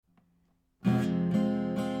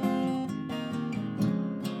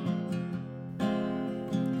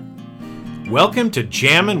Welcome to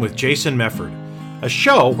Jammin' with Jason Mefford, a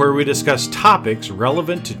show where we discuss topics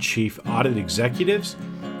relevant to chief audit executives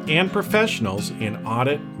and professionals in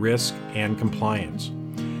audit, risk, and compliance.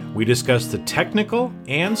 We discuss the technical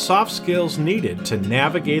and soft skills needed to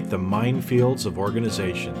navigate the minefields of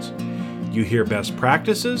organizations. You hear best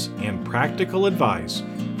practices and practical advice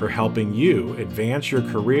for helping you advance your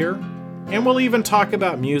career, and we'll even talk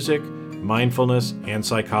about music, mindfulness, and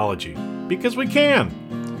psychology, because we can.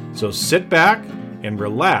 So sit back and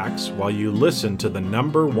relax while you listen to the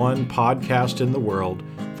 #1 podcast in the world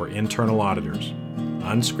for internal auditors,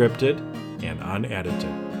 unscripted and unedited.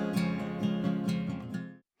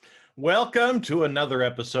 Welcome to another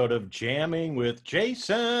episode of Jamming with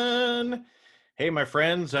Jason. Hey, my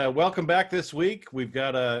friends, welcome back this week. We've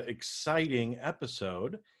got an exciting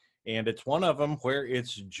episode, and it's one of them where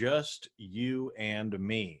it's just you and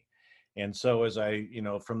me. And so as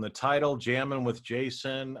from the title, Jammin' with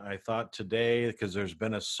Jason, I thought today, because there's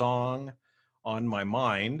been a song on my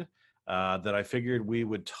mind, that I figured we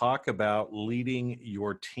would talk about leading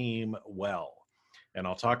your team well. And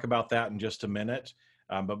I'll talk about that in just a minute.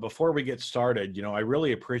 But before we get started, I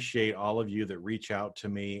really appreciate all of you that reach out to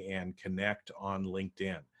me and connect on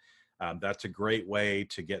LinkedIn. That's a great way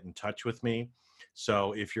to get in touch with me.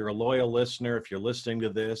 So if you're a loyal listener, if you're listening to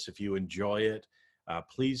this, if you enjoy it,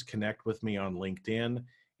 please connect with me on LinkedIn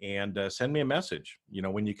and send me a message.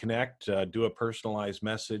 When you connect, do a personalized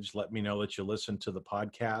message. Let me know that you listen to the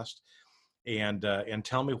podcast, and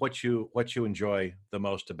tell me what you enjoy the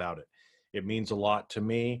most about it. It means a lot to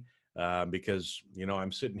me because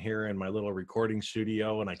I'm sitting here in my little recording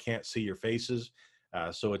studio and I can't see your faces,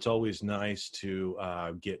 so it's always nice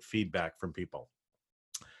to get feedback from people.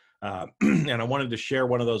 And I wanted to share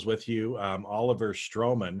one of those with you. Oliver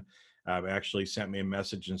Stroman actually sent me a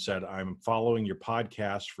message and said, I'm following your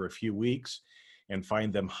podcast for a few weeks and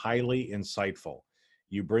find them highly insightful.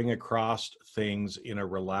 You bring across things in a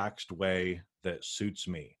relaxed way that suits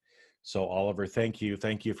me. So Oliver, thank you.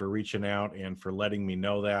 Thank you for reaching out and for letting me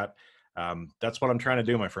know that. That's what I'm trying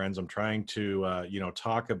to do, my friends. I'm trying to,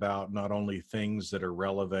 talk about not only things that are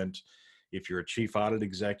relevant if you're a chief audit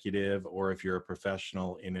executive or if you're a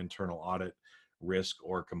professional in internal audit, risk,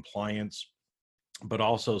 or compliance, but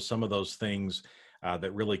also some of those things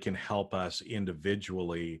that really can help us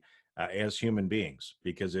individually as human beings,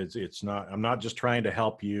 because I'm not just trying to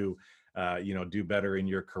help you, do better in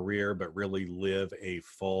your career, but really live a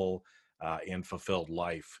full and fulfilled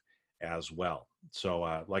life as well.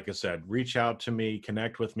 So like I said, reach out to me,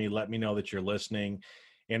 connect with me, let me know that you're listening.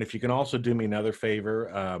 And if you can also do me another favor,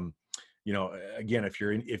 again,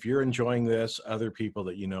 if you're enjoying this, other people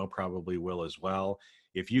that probably will as well.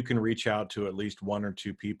 If you can reach out to at least one or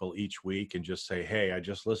two people each week and just say, hey, I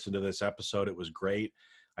just listened to this episode. It was great.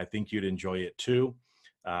 I think you'd enjoy it too.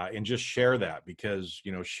 And just share that, because,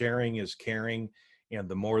 sharing is caring. And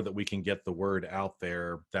the more that we can get the word out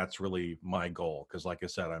there, that's really my goal. Because like I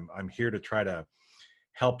said, I'm here to try to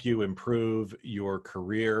help you improve your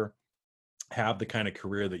career, have the kind of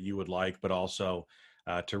career that you would like, but also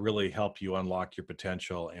to really help you unlock your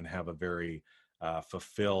potential and have a very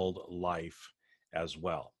fulfilled life as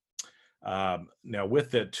well. Now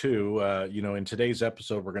with it too, in today's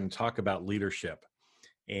episode, we're going to talk about leadership.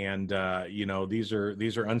 And, these are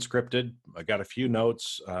unscripted. I got a few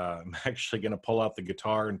notes. I'm actually going to pull out the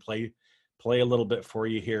guitar and play a little bit for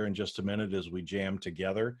you here in just a minute as we jam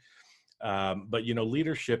together. But,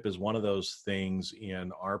 leadership is one of those things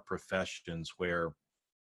in our professions where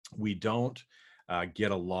we don't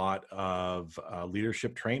get a lot of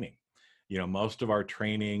leadership training. Most of our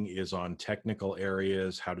training is on technical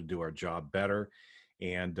areas, how to do our job better.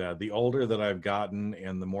 And the older that I've gotten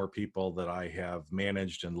and the more people that I have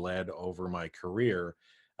managed and led over my career,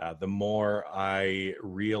 the more I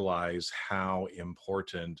realize how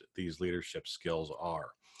important these leadership skills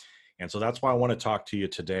are. And so that's why I want to talk to you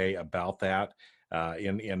today about that.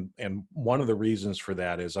 And one of the reasons for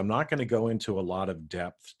that is I'm not going to go into a lot of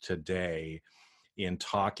depth today in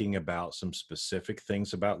talking about some specific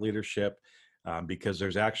things about leadership, because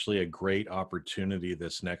there's actually a great opportunity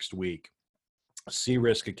this next week.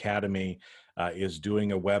 C-Risk Academy is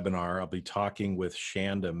doing a webinar. I'll be talking with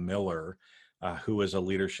Shanda Miller, who is a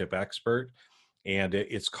leadership expert, and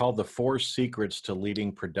it's called The 4 Secrets to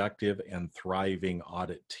Leading Productive and Thriving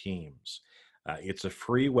Audit Teams. It's a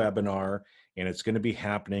free webinar, and it's going to be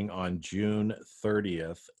happening on June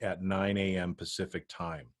 30th at 9 a.m. Pacific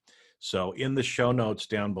time. So in the show notes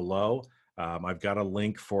down below, I've got a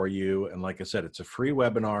link for you. And like I said, it's a free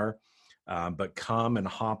webinar, but come and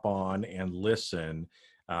hop on and listen,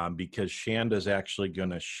 because Shanda's actually going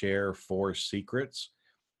to share 4 secrets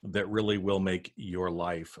that really will make your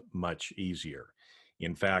life much easier.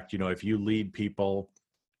 In fact, if you lead people,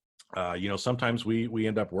 sometimes we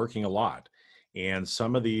end up working a lot, and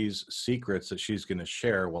some of these secrets that she's going to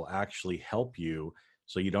share will actually help you,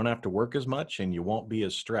 so you don't have to work as much and you won't be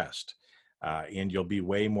as stressed, and you'll be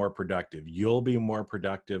way more productive. You'll be more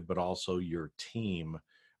productive, but also your team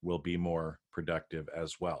will be more productive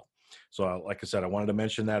as well. So, like I said, I wanted to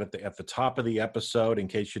mention that at the top of the episode in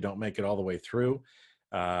case you don't make it all the way through.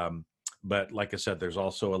 Um, but like I said, there's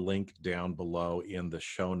also a link down below in the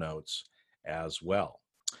show notes as well.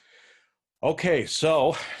 Okay,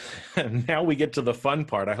 so now we get to the fun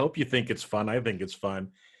part. I hope you think it's fun. I think it's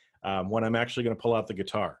fun when I'm actually going to pull out the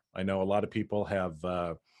guitar. I know a lot of people have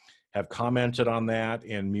commented on that,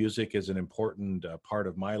 and music is an important part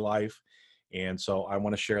of my life, and so I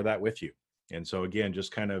want to share that with you. And so again,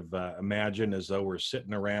 just kind of imagine as though we're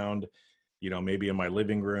sitting around, maybe in my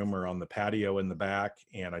living room or on the patio in the back,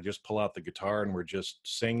 and I just pull out the guitar and we're just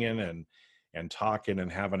singing and talking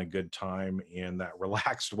and having a good time in that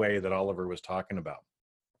relaxed way that Oliver was talking about.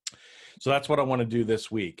 So that's what I want to do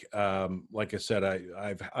this week. Like I said,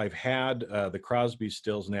 I've had the Crosby,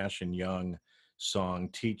 Stills, Nash and Young song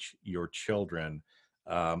 "Teach Your Children"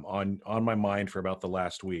 on my mind for about the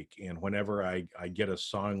last week. And whenever I get a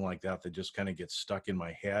song like that just kind of gets stuck in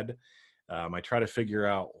my head, I try to figure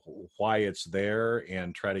out why it's there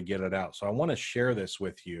and try to get it out. So I want to share this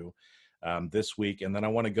with you this week, and then I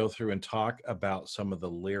want to go through and talk about some of the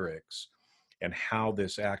lyrics and how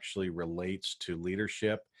this actually relates to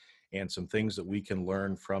leadership and some things that we can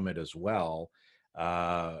learn from it as well.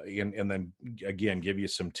 And then again, give you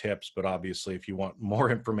some tips, but obviously if you want more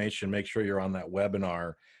information, make sure you're on that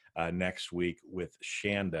webinar next week with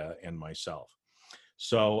Shanda and myself.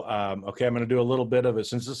 So, okay, I'm going to do a little bit of it.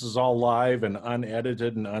 Since this is all live and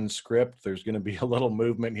unedited and unscripted, there's going to be a little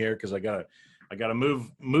movement here because I got to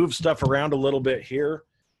move stuff around a little bit here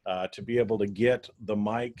to be able to get the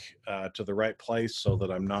mic to the right place so that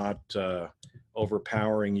I'm not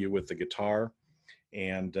overpowering you with the guitar.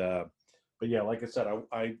 And but yeah, like I said,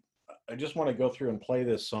 I just want to go through and play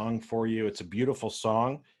this song for you. It's a beautiful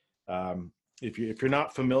song. If you're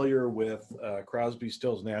not familiar with Crosby,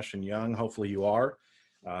 Stills, Nash and Young, hopefully you are.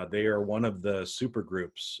 They are one of the super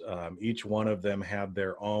groups. Each one of them had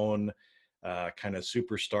their own kind of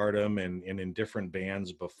superstardom and in different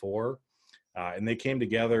bands before. And they came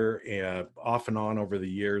together off and on over the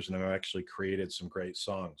years and have actually created some great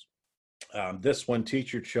songs. This one,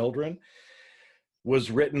 "Teach Your Children,"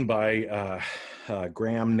 was written by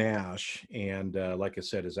Graham Nash. And like I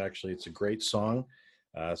said, it's a great song.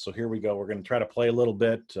 So here we go. We're going to try to play a little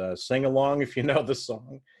bit, sing along if you know the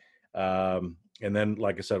song. And then,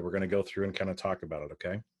 like I said, we're going to go through and kind of talk about it,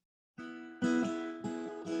 okay?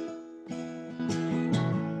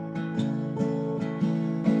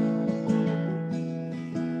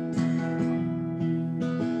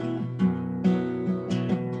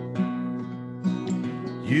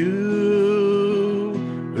 You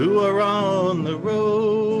who are on the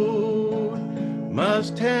road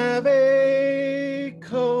must have a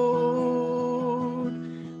code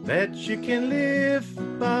that you can live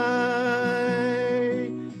by,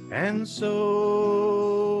 and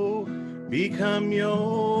so become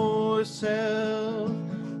yourself,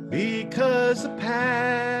 because the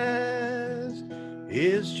past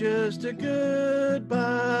is just a goodbye.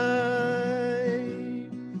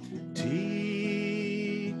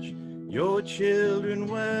 Teach your children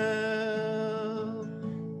well,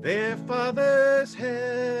 their father's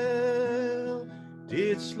hell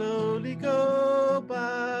did slowly go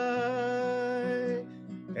by,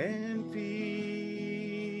 and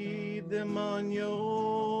feed them on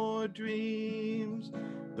your dreams,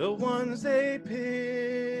 the ones they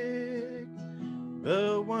pick,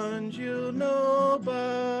 the ones you'll know by.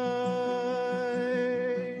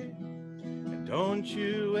 And don't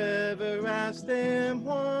you ever ask them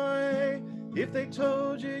why. If they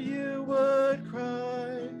told you, you would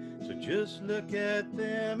cry. So just look at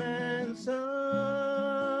them and sigh,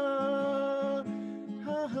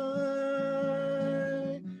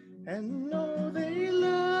 and know they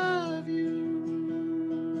love you.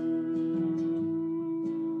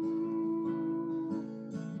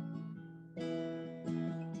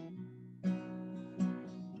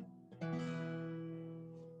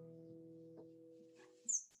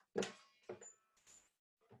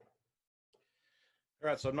 All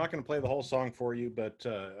right, so I'm not going to play the whole song for you, but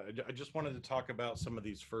I just wanted to talk about some of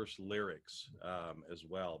these first lyrics as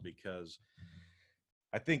well, because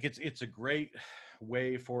I think it's a great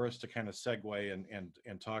way for us to kind of segue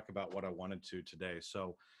and talk about what I wanted to today.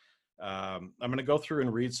 So I'm going to go through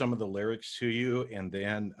and read some of the lyrics to you, and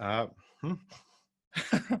then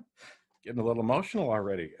Getting a little emotional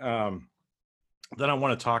already. Then I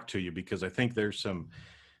want to talk to you because I think there's some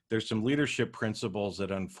leadership principles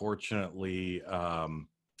that unfortunately are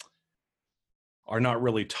not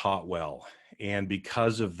really taught well. And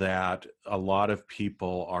because of that, a lot of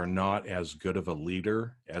people are not as good of a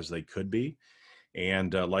leader as they could be.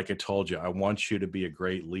 And like I told you, I want you to be a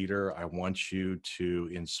great leader. I want you to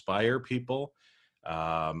inspire people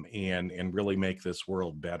and really make this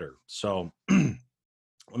world better. So let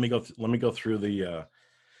me go through the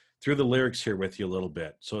lyrics here with you a little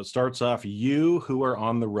bit. So it starts off, you who are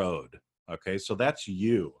on the road. Okay, so that's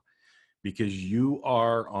you because you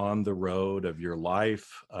are on the road of your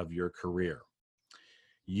life, of your career.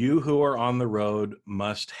 You who are on the road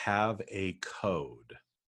must have a code.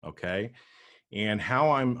 Okay. And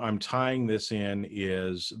how I'm tying this in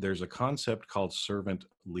is there's a concept called servant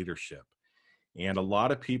leadership. And a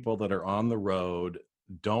lot of people that are on the road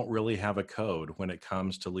don't really have a code when it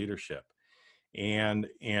comes to leadership. And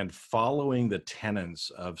following the tenets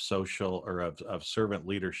of social or of servant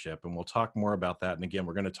leadership, and we'll talk more about that. And again,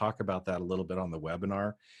 we're going to talk about that a little bit on the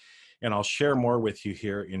webinar, and I'll share more with you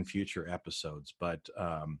here in future episodes. But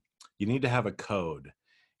you need to have a code,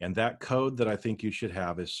 and that code that I think you should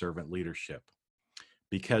have is servant leadership,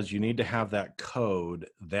 because you need to have that code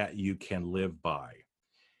that you can live by,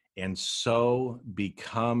 and so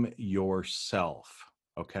become yourself.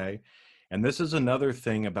 Okay. And this is another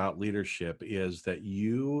thing about leadership, is that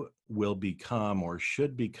you will become or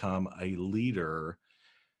should become a leader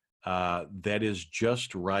that is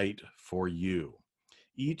just right for you.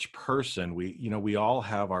 Each person, we all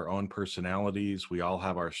have our own personalities. We all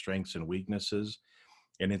have our strengths and weaknesses.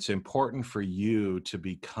 And it's important for you to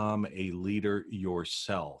become a leader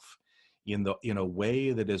yourself in a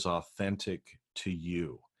way that is authentic to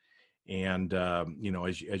you. And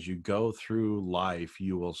as you go through life,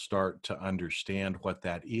 you will start to understand what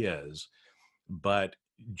that is. But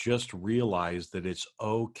just realize that it's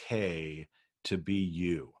okay to be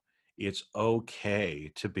you. It's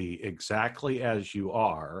okay to be exactly as you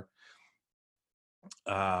are,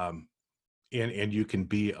 um, and you can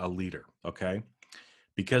be a leader. Okay,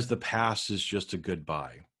 because the past is just a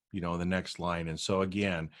goodbye. The next line. And so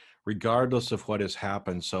again, regardless of what has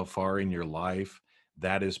happened so far in your life,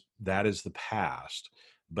 that is the past,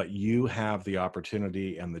 but you have the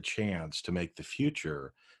opportunity and the chance to make the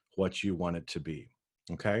future what you want it to be.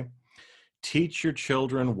 Okay. Teach your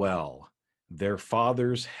children well. Their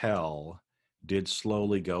father's hell did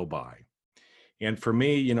slowly go by. And for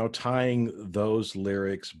me, tying those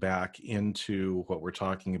lyrics back into what we're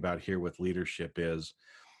talking about here with leadership is,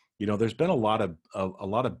 there's been a lot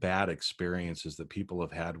of bad experiences that people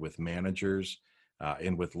have had with managers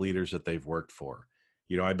and with leaders that they've worked for.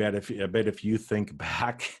 I bet if you think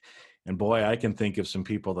back, and boy, I can think of some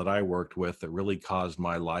people that I worked with that really caused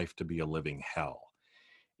my life to be a living hell.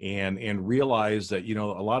 And realize that a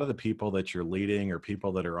lot of the people that you're leading or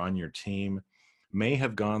people that are on your team may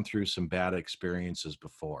have gone through some bad experiences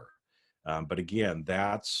before. But again,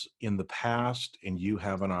 that's in the past, and you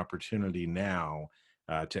have an opportunity now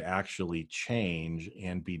to actually change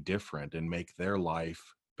and be different and make their life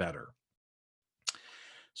better.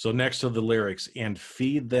 So next to the lyrics, and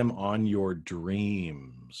feed them on your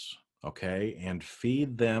dreams. Okay. And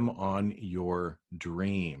feed them on your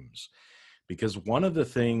dreams. Because one of the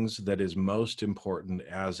things that is most important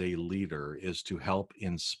as a leader is to help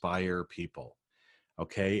inspire people.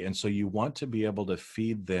 Okay. And so you want to be able to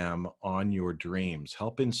feed them on your dreams,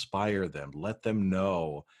 help inspire them, let them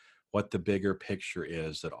know what the bigger picture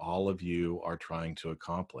is that all of you are trying to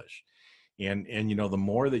accomplish. And the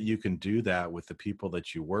more that you can do that with the people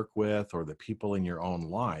that you work with or the people in your own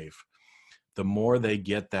life, the more they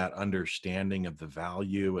get that understanding of the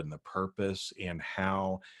value and the purpose and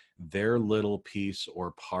how their little piece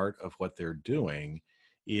or part of what they're doing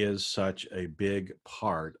is such a big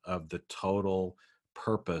part of the total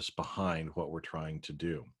purpose behind what we're trying to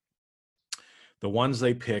do. The ones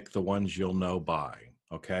they pick, the ones you'll know by.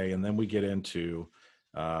 Okay. And then we get into,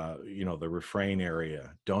 the refrain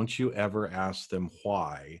area. Don't you ever ask them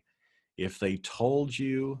why. If they told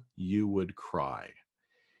you, you would cry.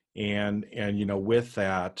 And with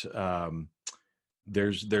that,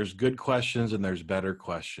 there's good questions and there's better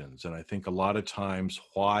questions. And I think a lot of times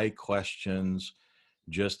why questions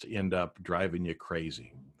just end up driving you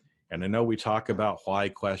crazy. And I know we talk about why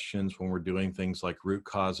questions when we're doing things like root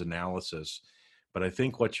cause analysis, but I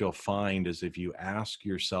think what you'll find is if you ask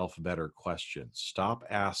yourself better questions, stop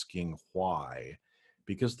asking why,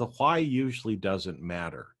 because the why usually doesn't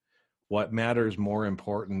matter. What matters more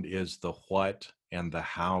important is the what and the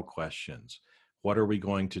how questions. What are we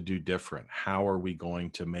going to do different? How are we going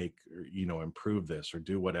to make, improve this or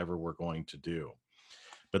do whatever we're going to do?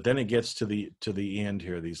 But then it gets to the end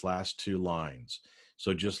here, these last two lines.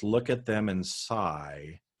 So just look at them and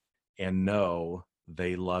sigh and know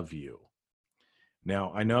they love you.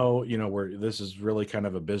 Now, I know, this is really kind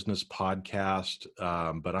of a business podcast,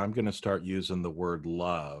 but I'm going to start using the word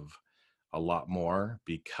love a lot more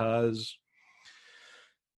because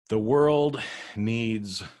the world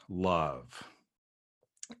needs love.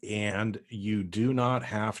 And you do not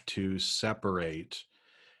have to separate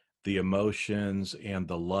the emotions and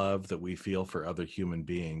the love that we feel for other human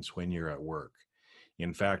beings when you're at work.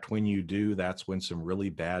 In fact, when you do, that's when some really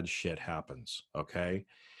bad shit happens. Okay.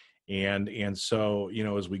 And so,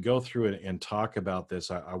 as we go through it and talk about this,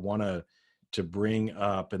 I want to bring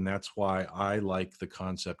up, and that's why I like the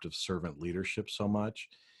concept of servant leadership so much,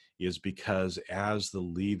 is because as the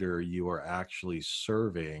leader, you are actually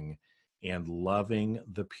serving and loving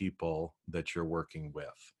the people that you're working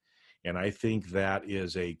with. And I think that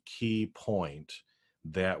is a key point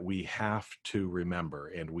that we have to remember,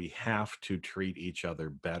 and we have to treat each other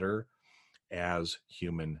better as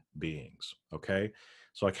human beings. Okay.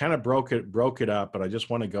 So I kind of broke it up, but I just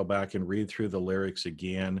want to go back and read through the lyrics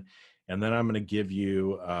again. And then I'm going to give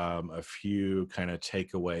you a few kind of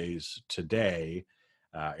takeaways today.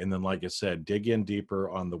 And then, like I said, dig in deeper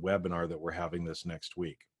on the webinar that we're having this next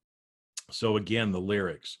week. So again, the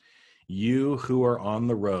lyrics: you who are on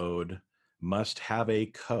the road must have a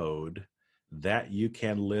code that you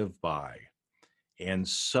can live by. And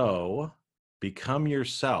so become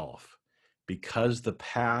yourself, because the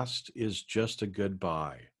past is just a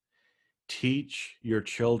goodbye. Teach your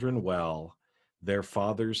children well, their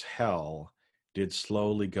father's hell did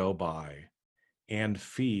slowly go by, and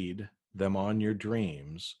feed them on your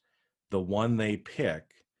dreams, the one they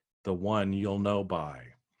pick, the one you'll know by.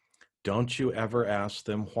 Don't you ever ask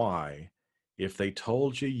them why. If they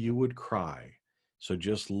told you, you would cry. So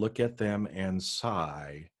just look at them and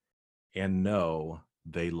sigh and know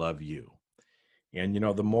they love you. And,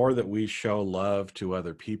 the more that we show love to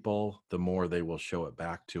other people, the more they will show it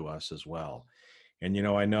back to us as well. And,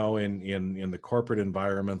 I know in the corporate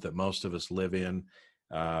environment that most of us live in,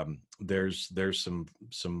 there's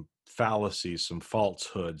some fallacies, some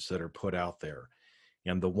falsehoods that are put out there.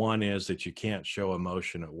 And the one is that you can't show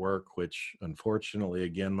emotion at work, which unfortunately,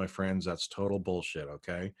 again, my friends, that's total bullshit.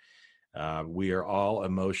 Okay. We are all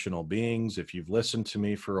emotional beings. If you've listened to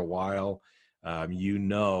me for a while, you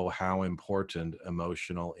know how important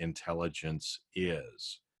emotional intelligence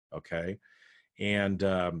is. Okay. And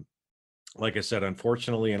like I said,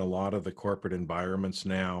 unfortunately, in a lot of the corporate environments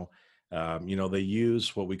now, they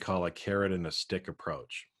use what we call a carrot and a stick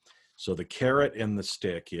approach. So the carrot and the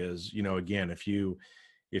stick is, again, if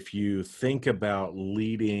you think about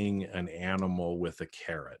leading an animal with a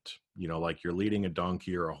carrot, like you're leading a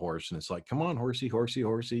donkey or a horse, and it's like, come on, horsey, horsey,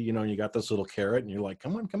 horsey, and you got this little carrot, and you're like,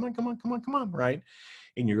 come on, come on, come on, come on, come on, right?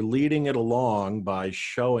 And you're leading it along by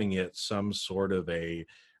showing it some sort of a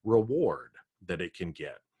reward that it can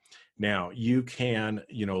get. Now, you can,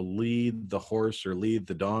 lead the horse or lead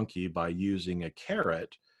the donkey by using a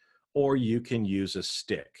carrot, or you can use a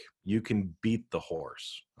stick. You can beat the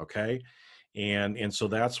horse, okay? And so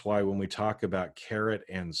that's why when we talk about carrot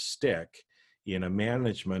and stick in a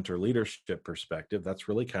management or leadership perspective, that's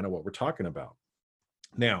really kind of what we're talking about.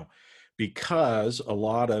 Now, because a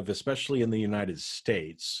lot of, especially in the United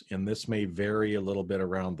States, and this may vary a little bit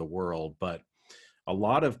around the world, but a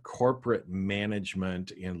lot of corporate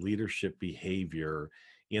management and leadership behavior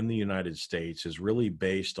in the United States is really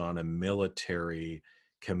based on a military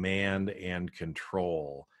command and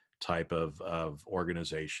control type of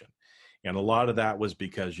organization. And a lot of that was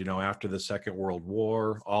because, after the Second World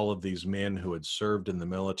War, all of these men who had served in the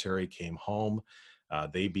military came home.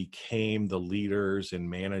 They became the leaders and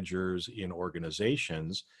managers in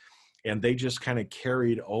organizations, and they just kind of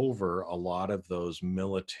carried over a lot of those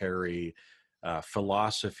military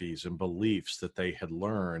philosophies and beliefs that they had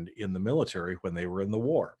learned in the military when they were in the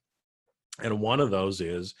war. And one of those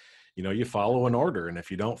is, you follow an order. And if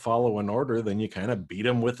you don't follow an order, then you kind of beat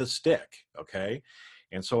them with a stick. Okay.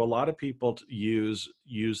 And so a lot of people use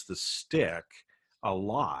the stick a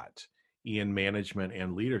lot in management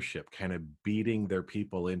and leadership, kind of beating their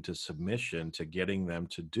people into submission to getting them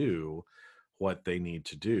to do what they need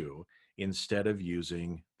to do instead of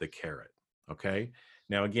using the carrot. Okay.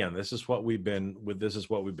 Now, again, this is what we've been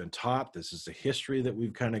taught. This is the history that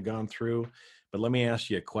we've kind of gone through. But let me ask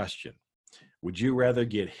you a question. Would you rather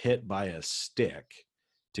get hit by a stick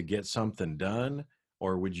to get something done,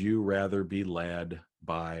 or would you rather be led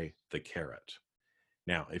by the carrot?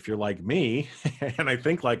 Now, if you're like me, and I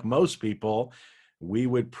think like most people, we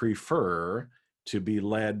would prefer to be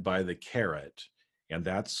led by the carrot. And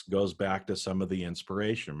that goes back to some of the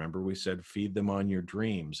inspiration. Remember, we said feed them on your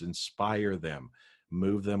dreams, inspire them,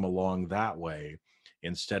 move them along that way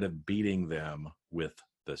instead of beating them with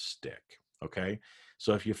the stick. Okay.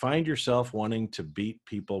 So if you find yourself wanting to beat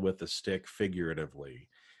people with a stick figuratively,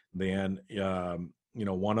 then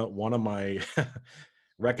one of my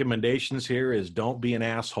recommendations here is don't be an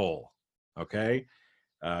asshole. Okay.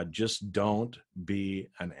 Just don't be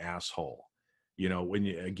an asshole. When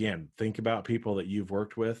you, again, think about people that you've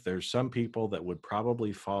worked with, there's some people that would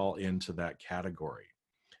probably fall into that category.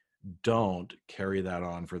 Don't carry that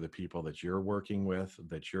on for the people that you're working with,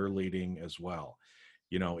 that you're leading as well.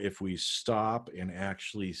 If we stop and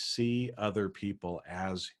actually see other people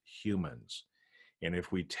as humans, and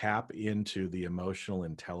if we tap into the emotional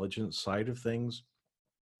intelligence side of things,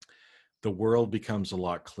 the world becomes a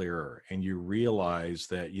lot clearer, and you realize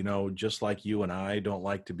that, just like you and I don't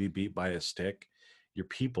like to be beat by a stick, your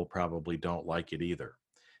people probably don't like it either.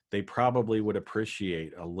 They probably would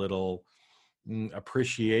appreciate a little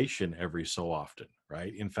appreciation every so often,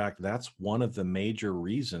 right? In fact, that's one of the major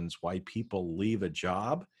reasons why people leave a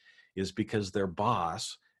job, is because their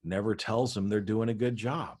boss never tells them they're doing a good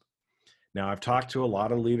job. Now, I've talked to a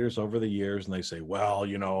lot of leaders over the years, and they say, well,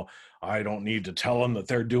 I don't need to tell them that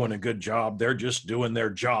they're doing a good job. They're just doing their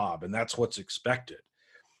job, and that's what's expected.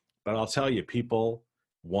 But I'll tell you, people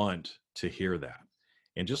want to hear that.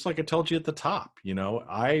 And just like I told you at the top,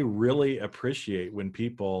 I really appreciate when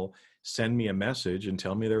people send me a message and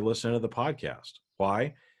tell me they're listening to the podcast.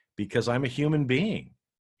 Why? Because I'm a human being,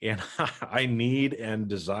 and I need and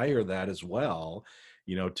desire that as well,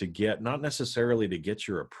 to get, not necessarily to get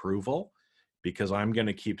your approval, because I'm going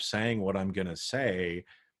to keep saying what I'm going to say,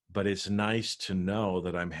 but it's nice to know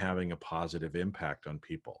that I'm having a positive impact on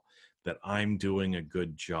people, that I'm doing a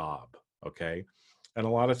good job. Okay. And a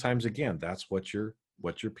lot of times, again, that's what your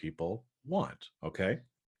people want. Okay.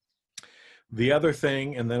 The other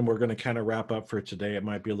thing, and then we're going to kind of wrap up for today. It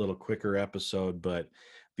might be a little quicker episode, but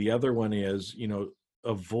the other one is,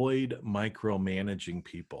 avoid micromanaging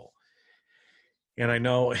people. And I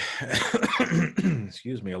know,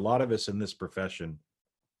 excuse me, a lot of us in this profession,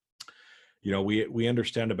 we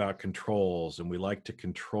understand about controls, and we like to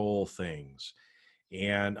control things.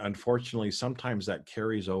 And unfortunately, sometimes that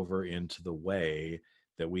carries over into the way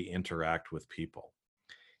that we interact with people.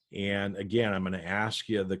 And again, I'm going to ask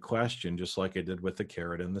you the question, just like I did with the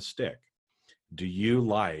carrot and the stick. Do you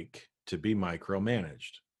like to be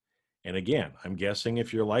micromanaged? And again, I'm guessing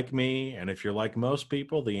if you're like me, and if you're like most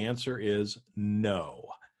people, the answer is no.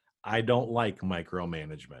 I don't like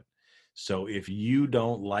micromanagement. So if you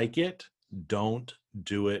don't like it, don't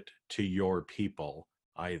do it to your people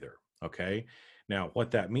either. Okay. Now, what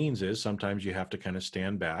that means is sometimes you have to kind of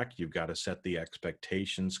stand back. You've got to set the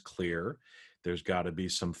expectations clear. There's got to be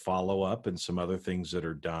some follow-up and some other things that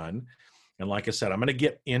are done. And like I said, I'm going to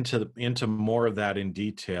get into more of that in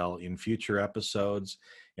detail in future episodes.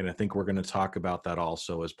 And I think we're going to talk about that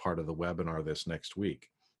also as part of the webinar this next week.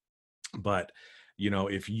 But,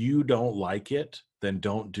 if you don't like it, then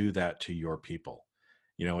don't do that to your people.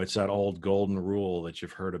 It's that old golden rule that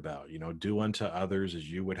you've heard about, do unto others as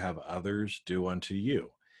you would have others do unto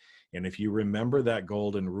you. And if you remember that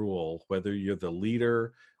golden rule, whether you're the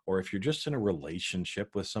leader or if you're just in a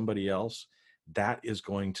relationship with somebody else, that is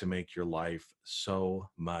going to make your life so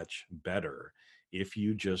much better if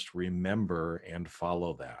you just remember and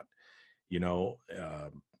follow that.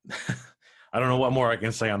 I don't know what more I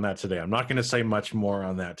can say on that today. I'm not going to say much more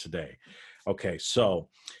on that today. Okay, so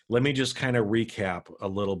let me just kind of recap a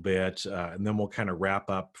little bit, and then we'll kind of wrap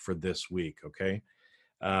up for this week, okay?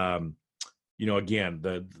 Again,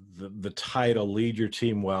 the title, Lead Your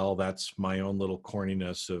Team Well, that's my own little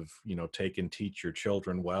corniness of, take and teach your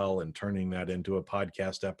children well and turning that into a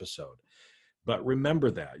podcast episode. But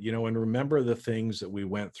remember that, and remember the things that we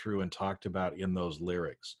went through and talked about in those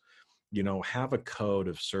lyrics. Have a code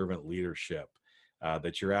of servant leadership,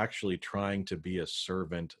 that you're actually trying to be a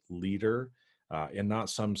servant leader, and not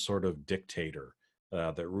some sort of dictator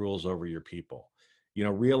that rules over your people.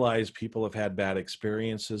 Realize people have had bad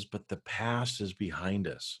experiences, but the past is behind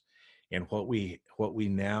us. And what we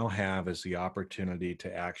now have is the opportunity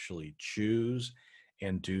to actually choose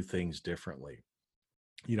and do things differently.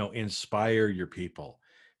 Inspire your people,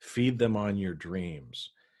 feed them on your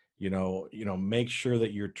dreams. Make sure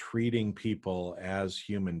that you're treating people as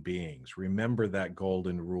human beings. Remember that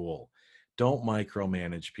golden rule. Don't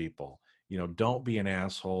micromanage people. Don't be an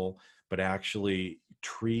asshole, but actually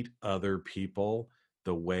treat other people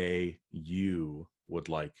the way you would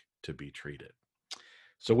like to be treated.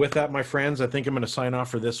 So with that, my friends, I think I'm going to sign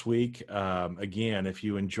off for this week. Again, if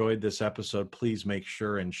you enjoyed this episode, please make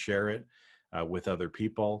sure and share it with other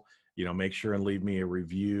people. Make sure and leave me a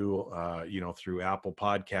review, through Apple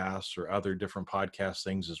Podcasts or other different podcast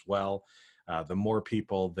things as well. The more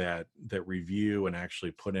people that review and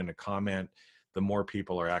actually put in a comment, the more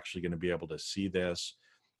people are actually going to be able to see this.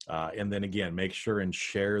 And then again, make sure and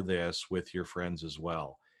share this with your friends as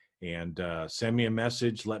well. And send me a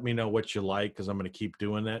message. Let me know what you like, because I'm going to keep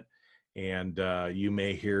doing it. And you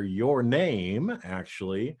may hear your name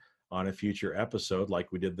actually on a future episode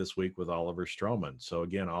like we did this week with Oliver Stroman. So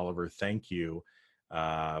again, Oliver, thank you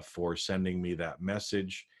for sending me that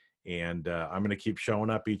message. And I'm going to keep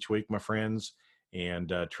showing up each week, my friends,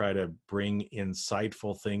 and try to bring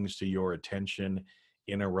insightful things to your attention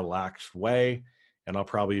in a relaxed way. And I'll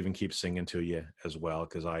probably even keep singing to you as well,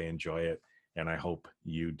 because I enjoy it. And I hope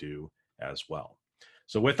you do as well.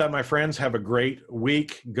 So with that, my friends, have a great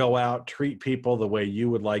week. Go out, treat people the way you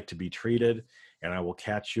would like to be treated. And I will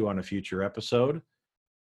catch you on a future episode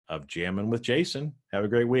of Jamming with Jason. Have a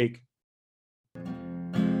great week.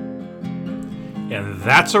 And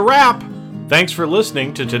that's a wrap. Thanks for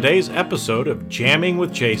listening to today's episode of Jamming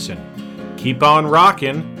with Jason. Keep on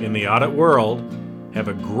rocking in the audit world. Have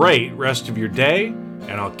a great rest of your day,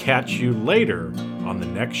 and I'll catch you later on the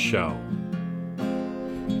next show.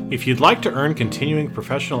 If you'd like to earn continuing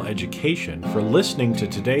professional education for listening to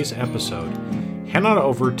today's episode, head on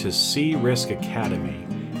over to CRisk Academy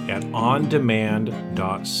at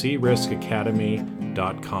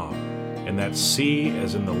ondemand.criskacademy.com. And that's C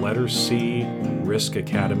as in the letter C,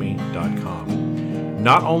 riskacademy.com.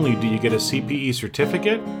 Not only do you get a CPE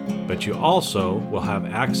certificate, but you also will have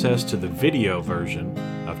access to the video version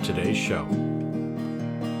of today's show.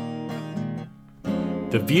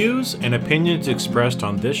 The views and opinions expressed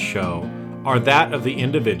on this show are that of the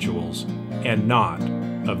individuals and not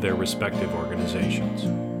of their respective organizations.